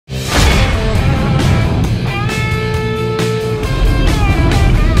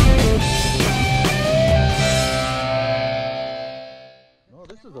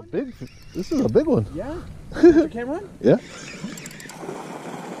big. This is a big one. Yeah. Your camera? Yeah.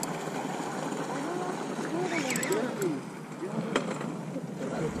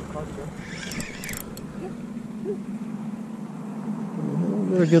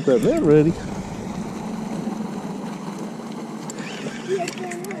 Better get that net ready.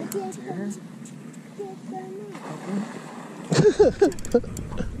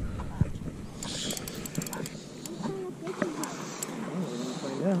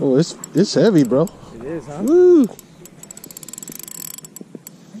 Oh, it's heavy, bro. It is, huh? Woo!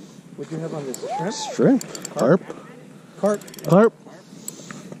 What do you have on this? Shrimp? Shrimp. Carp. Carp. Carp.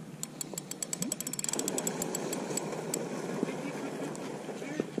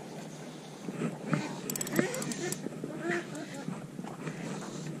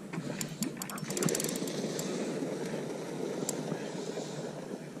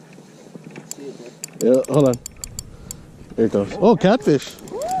 Yeah, hold on. There it goes. Oh, catfish.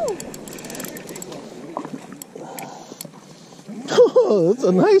 Oh, that's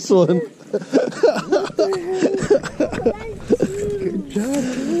a nice one. Good job,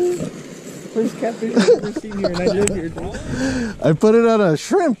 dude. First catfish I've ever seen here, and I live here, dude. I put it on a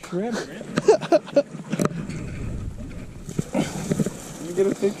shrimp. Shrimp. Let me get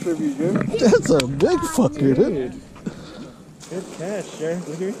a picture of you, dude. That's a big fucker, dude. Good catch, Sharon.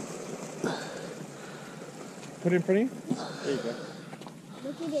 Look here. Put it in front of you. There you go.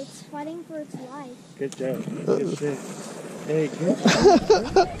 Look at it, it's fighting for its life. Good job. Good shit. Hey, good job.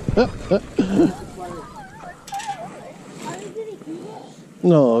 Are you gonna eat it?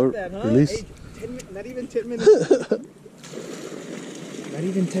 No, That, huh? release. Hey, not even 10 minutes. Not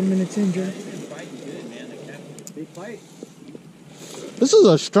even 10 minutes in, Joe. Big fight. This is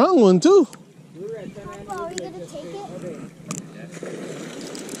a strong one, too. Papa, are you gonna take it?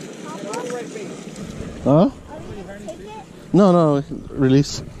 Huh? Are you gonna take it? No,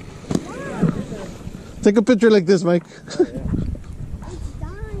 release. Take a picture like this, Mike. It's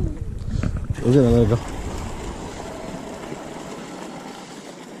dying. We're gonna let it go.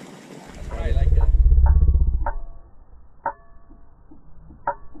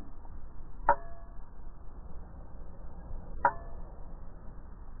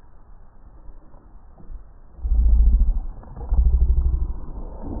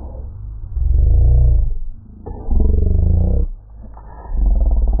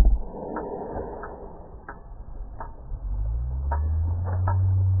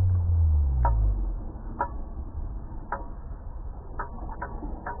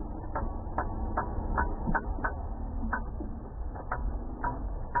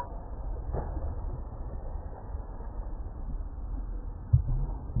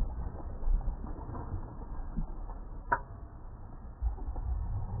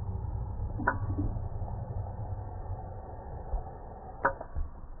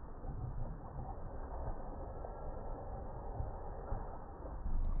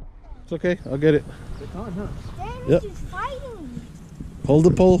 It's okay, I'll get it. It's on, huh? Damn, Yep. it's fighting. Hold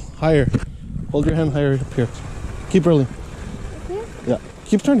the pole higher. Hold your hand higher up here. Keep rolling. Okay? Yeah,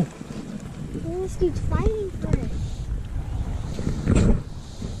 keep turning. This keeps fighting for it.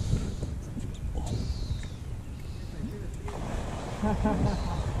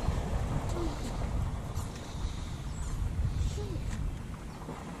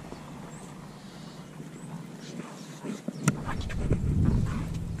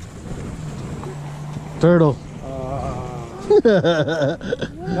 Turtle.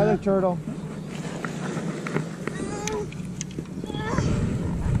 Another turtle.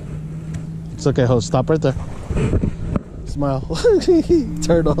 It's okay, host. Stop right there. Smile.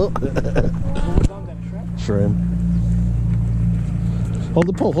 Turtle. Shrimp. Hold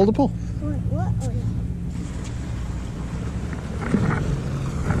the pole. Hold the pole. What?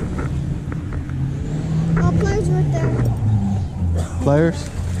 Oh, pliers right there. Pliers.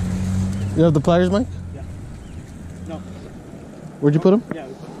 You have the pliers, Mike? Yeah. No. Where'd you put them? Yeah,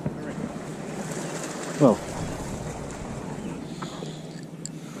 we put them right. Oh.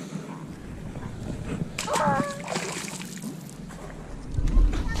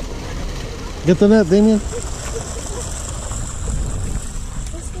 Get the net, Damien. It's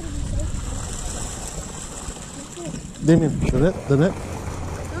gonna be safe. Damien, the net, the net.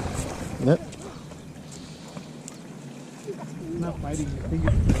 Net. Not fighting your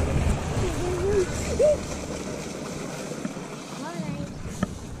fingers.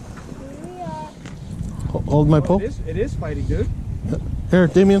 Hold my pole. It is fighting, dude. Here,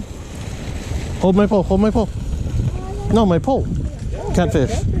 Damien. Hold my pole. Hold my pole. No, my pole.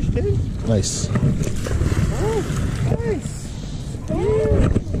 Catfish. Catfish, dude. Nice. Oh, nice.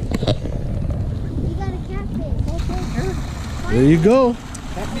 You got a catfish. There you go.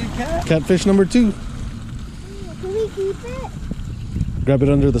 After you cat. Catfish number 2. Can we keep it? Grab it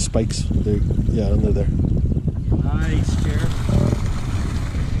under the spikes. There, yeah, under there. Nice, Jared.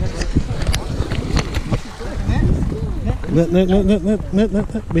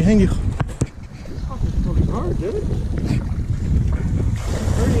 Net, behind you. Hard, dude.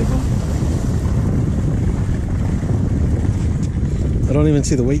 I don't even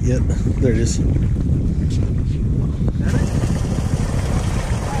see the weight yet. There it is.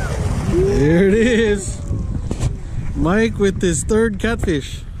 There it is. Mike with his 3rd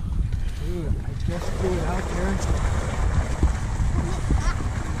catfish. Dude, I just threw it out there.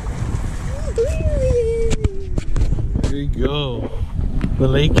 There you go. The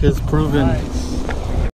lake has proven. Nice.